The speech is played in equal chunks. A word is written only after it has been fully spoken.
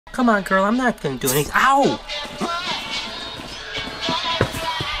Come on, girl, I'm not gonna do anything. Ow!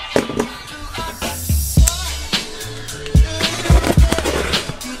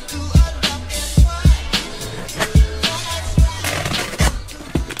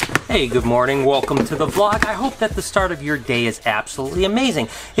 Hey, good morning, welcome to the vlog. I hope that the start of your day is absolutely amazing.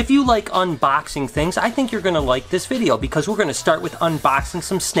 If you like unboxing things, I think you're gonna like this video because we're gonna start with unboxing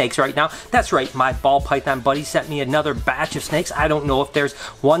some snakes right now. That's right, my ball python buddy sent me another batch of snakes. I don't know if there's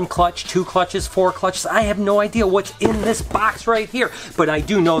 1 clutch, 2 clutches, 4 clutches. I have no idea what's in this box right here, but I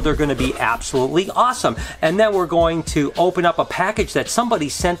do know they're gonna be absolutely awesome. And then we're going to open up a package that somebody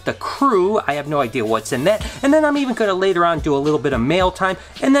sent the crew. I have no idea what's in that. And then I'm even gonna later on do a little bit of mail time,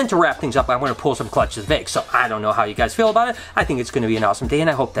 and then to wrap things up, I'm going to pull some clutches of eggs. So I don't know how you guys feel about it. I think it's going to be an awesome day, and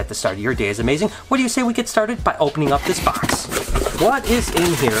I hope that the start of your day is amazing. What do you say we get started by opening up this box? What is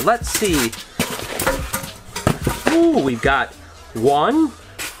in here? Let's see. Ooh, we've got 1,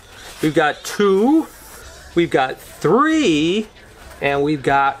 we've got 2, we've got 3, and we've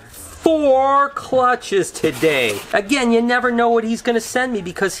got 4 clutches today. Again, you never know what he's gonna send me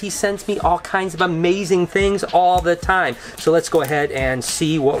because he sends me all kinds of amazing things all the time. So let's go ahead and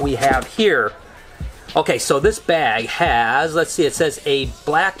see what we have here. Okay, so this bag has, let's see, it says a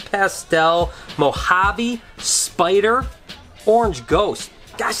black pastel Mojave Spider Orange Ghost.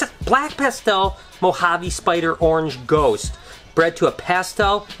 Gosh, that's black pastel Mojave Spider Orange Ghost. Bred to a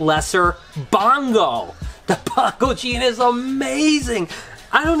pastel lesser bongo. The bongo gene is amazing.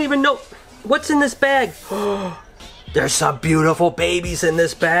 I don't even know what's in this bag. There's some beautiful babies in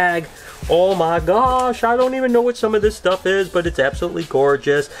this bag. Oh my gosh, I don't even know what some of this stuff is, but it's absolutely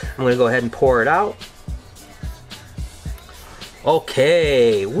gorgeous. I'm gonna go ahead and pour it out.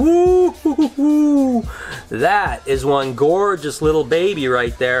 Okay, woo! That is one gorgeous little baby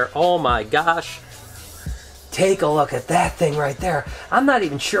right there. Oh my gosh. Take a look at that thing right there. I'm not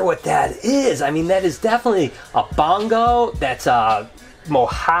even sure what that is. I mean, that is definitely a bongo. That's a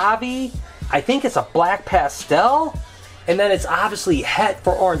Mojave. I think it's a black pastel, and then it's obviously het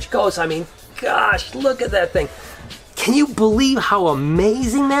for orange ghost. I mean, gosh, look at that thing. Can you believe how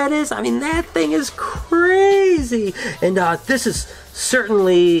amazing that is? I mean, that thing is crazy. And this is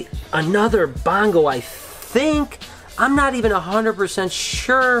certainly another bongo, I think. I'm not even 100%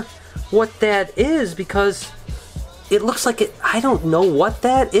 sure what that is because it looks like it, I don't know what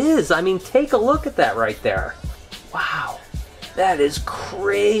that is. I mean, take a look at that right there. Wow. That is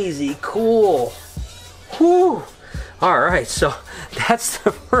crazy cool. Whew. Alright, so that's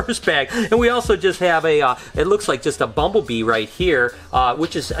the first bag. And we also just have a, it looks like just a bumblebee right here,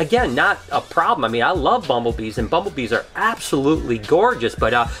 which is, again, not a problem. I mean, I love bumblebees, and bumblebees are absolutely gorgeous,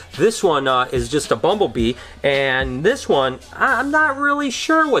 but this one is just a bumblebee, and this one, I'm not really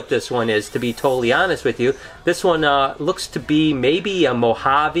sure what this one is, to be totally honest with you. This one looks to be maybe a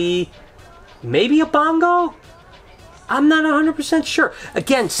Mojave, maybe a bongo? I'm not 100% sure.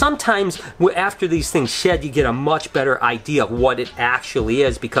 Again, sometimes after these things shed, you get a much better idea of what it actually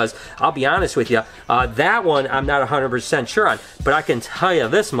is, because I'll be honest with you, that one I'm not 100% sure on, but I can tell you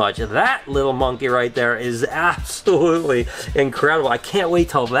this much, that little monkey right there is absolutely incredible. I can't wait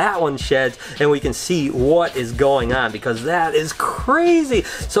till that one sheds and we can see what is going on, because that is crazy.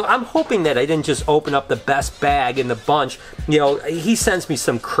 So I'm hoping that I didn't just open up the best bag in the bunch. You know, he sends me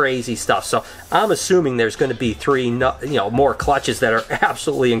some crazy stuff, so I'm assuming there's going to be 3 more clutches that are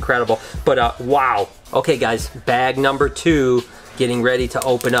absolutely incredible. But wow. Okay guys, bag number 2 getting ready to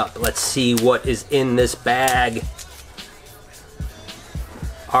open up. Let's see what is in this bag.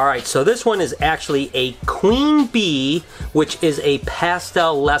 Alright, so this one is actually a queen bee, which is a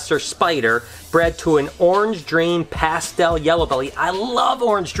pastel lesser spider bred to an orange dream pastel yellow belly. I love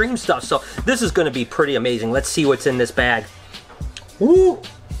orange dream stuff, so this is going to be pretty amazing. Let's see what's in this bag. Woo!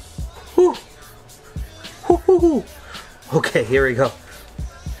 Woo! Woo! Woo! Okay, here we go.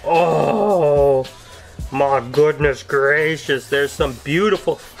 Oh, my goodness gracious. There's some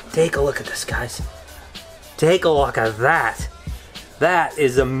beautiful... Take a look at this, guys. Take a look at that. That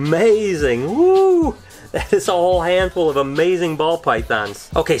is amazing. Woo! That is a whole handful of amazing ball pythons.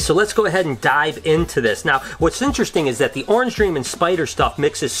 Okay, so let's go ahead and dive into this. Now, what's interesting is that the orange dream and spider stuff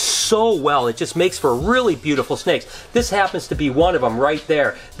mixes so well. It just makes for really beautiful snakes. This happens to be one of them right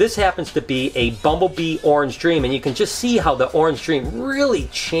there. This happens to be a bumblebee orange dream, and you can just see how the orange dream really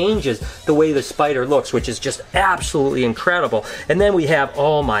changes the way the spider looks, which is just absolutely incredible. And then we have,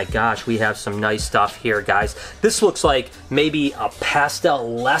 oh my gosh, we have some nice stuff here, guys. This looks like maybe a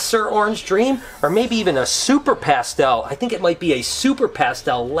pastel lesser orange dream, or maybe even even a super pastel. I think it might be a super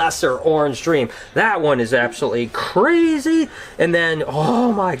pastel lesser orange dream. That one is absolutely crazy. And then,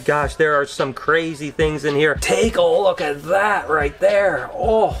 oh my gosh, there are some crazy things in here. Take a look at that right there.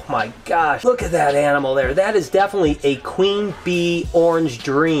 Oh my gosh, look at that animal there. That is definitely a queen bee orange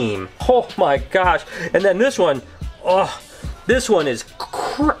dream. Oh my gosh. And then this one, oh, this one is,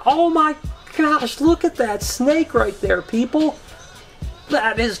 oh my gosh, look at that snake right there, people.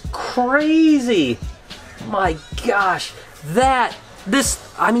 That is crazy. My gosh,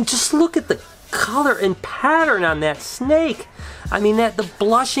 I mean, just look at the color and pattern on that snake. I mean, the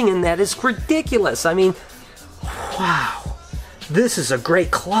blushing in that is ridiculous. I mean, wow. This is a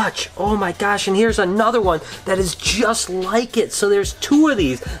great clutch. Oh my gosh, and here's another one that is just like it. So there's two of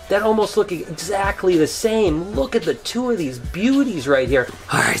these that almost look exactly the same. Look at the two of these beauties right here.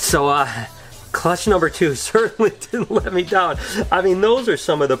 All right, so clutch number 2 certainly didn't let me down. I mean, those are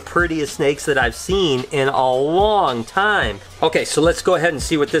some of the prettiest snakes that I've seen in a long time. Okay, so let's go ahead and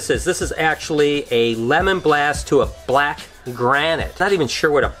see what this is. This is actually a lemon blast to a black granite. Not even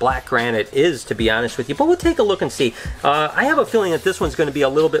sure what a black granite is, to be honest with you, but we'll take a look and see. I have a feeling that this one's going to be a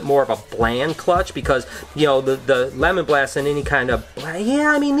little bit more of a bland clutch because, you know, the lemon blast and any kind of,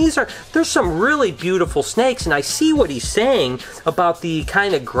 yeah, I mean, there's some really beautiful snakes, and I see what he's saying about the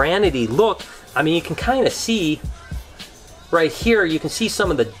kind of granity look. I mean, you can kind of see right here, you can see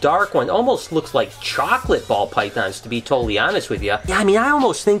some of the dark one. Almost looks like chocolate ball pythons, to be totally honest with you. Yeah, I mean, I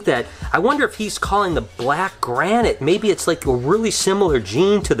almost think that, I wonder if he's calling the black granite, maybe it's like a really similar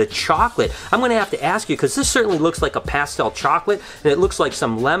gene to the chocolate. I'm going to have to ask you, because this certainly looks like a pastel chocolate, and it looks like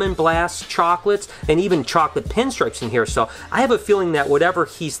some lemon blast chocolates, and even chocolate pinstripes in here. So I have a feeling that whatever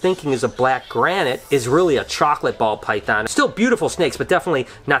he's thinking is a black granite is really a chocolate ball python. Still beautiful snakes, but definitely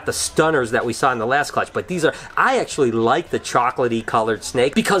not the stunners that we saw in the last clutch. But these are, I actually like the chocolatey colored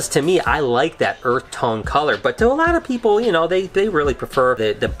snake because to me, I like that earth tone color. But to a lot of people, you know, they really prefer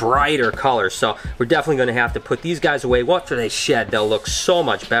the brighter colors. So we're definitely going to have to put these guys away. After they shed, they'll look so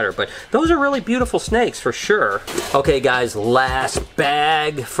much better. But those are really beautiful snakes for sure. Okay, guys, last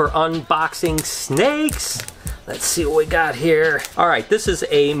bag for unboxing snakes. Let's see what we got here. All right, this is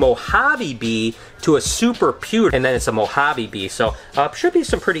a Mojave bee to a super pewter, and then it's a Mojave bee. So should be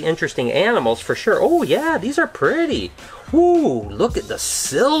some pretty interesting animals for sure. Oh yeah, these are pretty. Ooh, look at the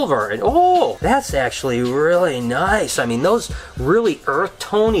silver, and oh, that's actually really nice. I mean, those really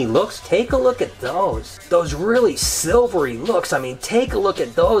earth-tony looks, take a look at those. Those really silvery looks, I mean, take a look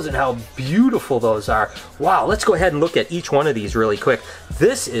at those and how beautiful those are. Wow, let's go ahead and look at each one of these really quick.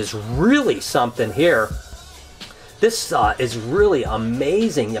 This is really something here. This is really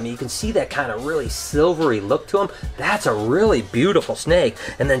amazing. I mean, you can see that kind of really silvery look to him. That's a really beautiful snake.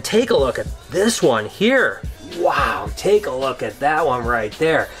 And then take a look at this one here. Wow, take a look at that one right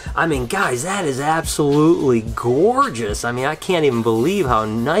there. I mean, guys, that is absolutely gorgeous. I mean, I can't even believe how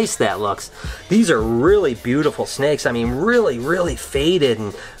nice that looks. These are really beautiful snakes. I mean, really, really faded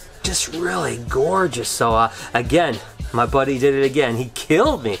and just really gorgeous. So, again, my buddy did it again. He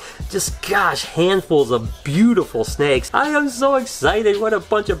killed me. Just, gosh, handfuls of beautiful snakes. I am so excited. What a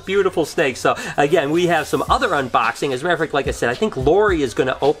bunch of beautiful snakes. So, again, we have some other unboxing. As a matter of fact, like I said, I think Lori is going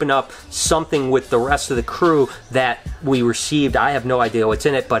to open up something with the rest of the crew that we received. I have no idea what's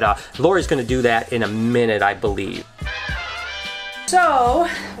in it, but Lori's going to do that in a minute, I believe. So,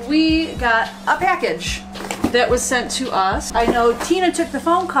 we got a package that was sent to us. I know Tina took the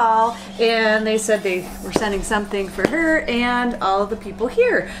phone call and they said they were sending something for her and all of the people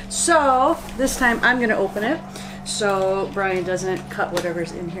here. So this time I'm gonna open it so Brian doesn't cut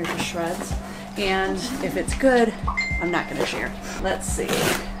whatever's in here to shreds. And if it's good, I'm not gonna share. Let's see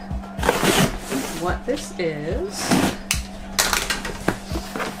what this is.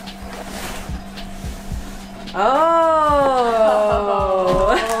 Oh!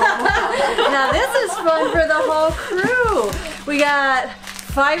 Now this is fun for the whole crew. We got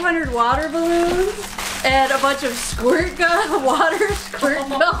 500 water balloons and a bunch of squirt gun, water squirt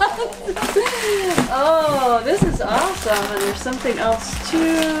guns. Oh, this is awesome. And there's something else too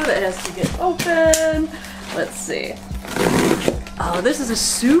that has to get open. Let's see. Oh, this is a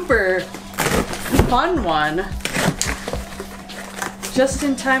super fun one. Just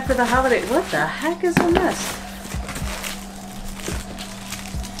in time for the holiday. What the heck is in this?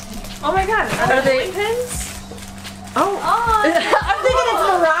 Oh my god, are they bowling pins? Oh, I'm thinking it's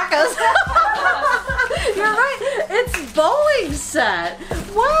maracas. You're right, it's bowling set.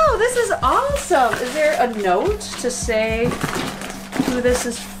 Wow, this is awesome. Is there a note to say who this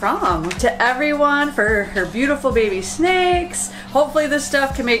is from? To everyone for her beautiful baby snakes. Hopefully this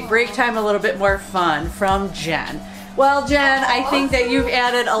stuff can make break time a little bit more fun, from Jen. Well, Jen, I think that you've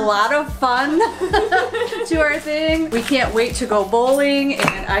added a lot of fun to our thing. We can't wait to go bowling,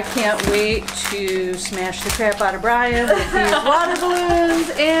 and I can't wait to smash the crap out of Brian with these water balloons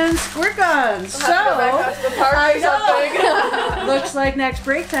and squirt guns. So, I know. Looks like next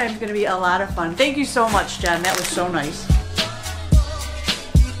break time is going to be a lot of fun. Thank you so much, Jen. That was so nice.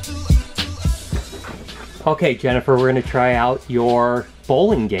 Okay, Jennifer, we're going to try out your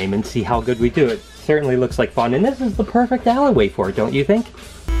bowling game and see how good we do. It certainly looks like fun, and this is the perfect alleyway for it, don't you think?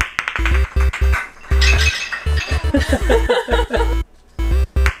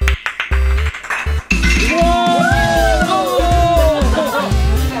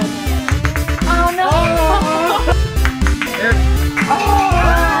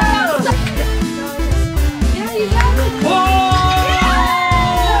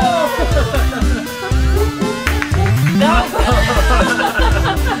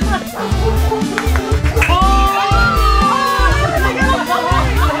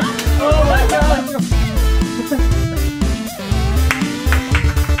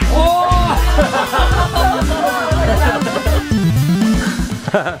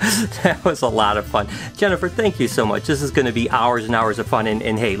 That was a lot of fun. Jennifer, thank you so much. This is going to be hours and hours of fun. And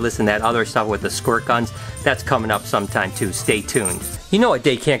hey, listen, that other stuff with the squirt guns, that's coming up sometime too. Stay tuned. You know a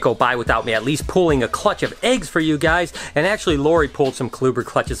day can't go by without me at least pulling a clutch of eggs for you guys. And actually, Lori pulled some Kluber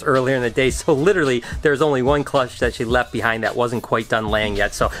clutches earlier in the day. So literally, there's only one clutch that she left behind that wasn't quite done laying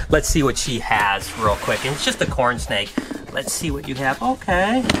yet. So let's see what she has real quick. And it's just a corn snake. Let's see what you have.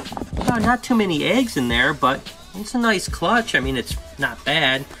 Okay. Oh, not too many eggs in there, but it's a nice clutch. I mean, it's not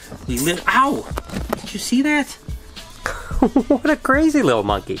bad. Ow! Did you see that? What a crazy little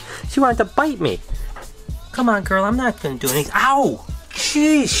monkey. She wanted to bite me. Come on, girl. I'm not going to do anything. Ow!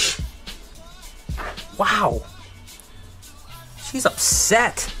 Sheesh! Wow. She's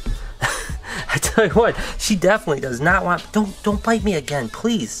upset. I tell you what, she definitely does not want... Don't bite me again,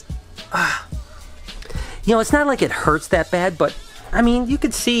 please. You know, it's not like it hurts that bad, but, I mean, you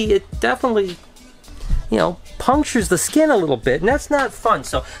could see it definitely... you know, punctures the skin a little bit, and that's not fun.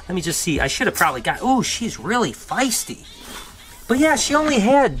 So let me just see. I should have probably got, oh, she's really feisty. But yeah, she only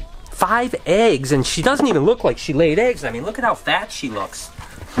had 5 eggs, and she doesn't even look like she laid eggs. I mean, look at how fat she looks.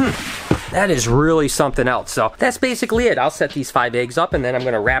 That is really something else. So that's basically it. I'll set these 5 eggs up, and then I'm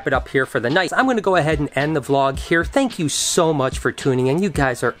going to wrap it up here for the night. I'm going to go ahead and end the vlog here. Thank you so much for tuning in. You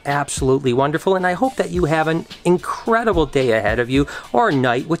guys are absolutely wonderful, and I hope that you have an incredible day ahead of you, or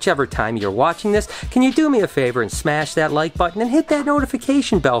night, whichever time you're watching this. Can you do me a favor and smash that like button and hit that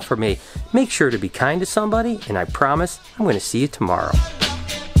notification bell for me? Make sure to be kind to somebody, and I promise I'm going to see you tomorrow.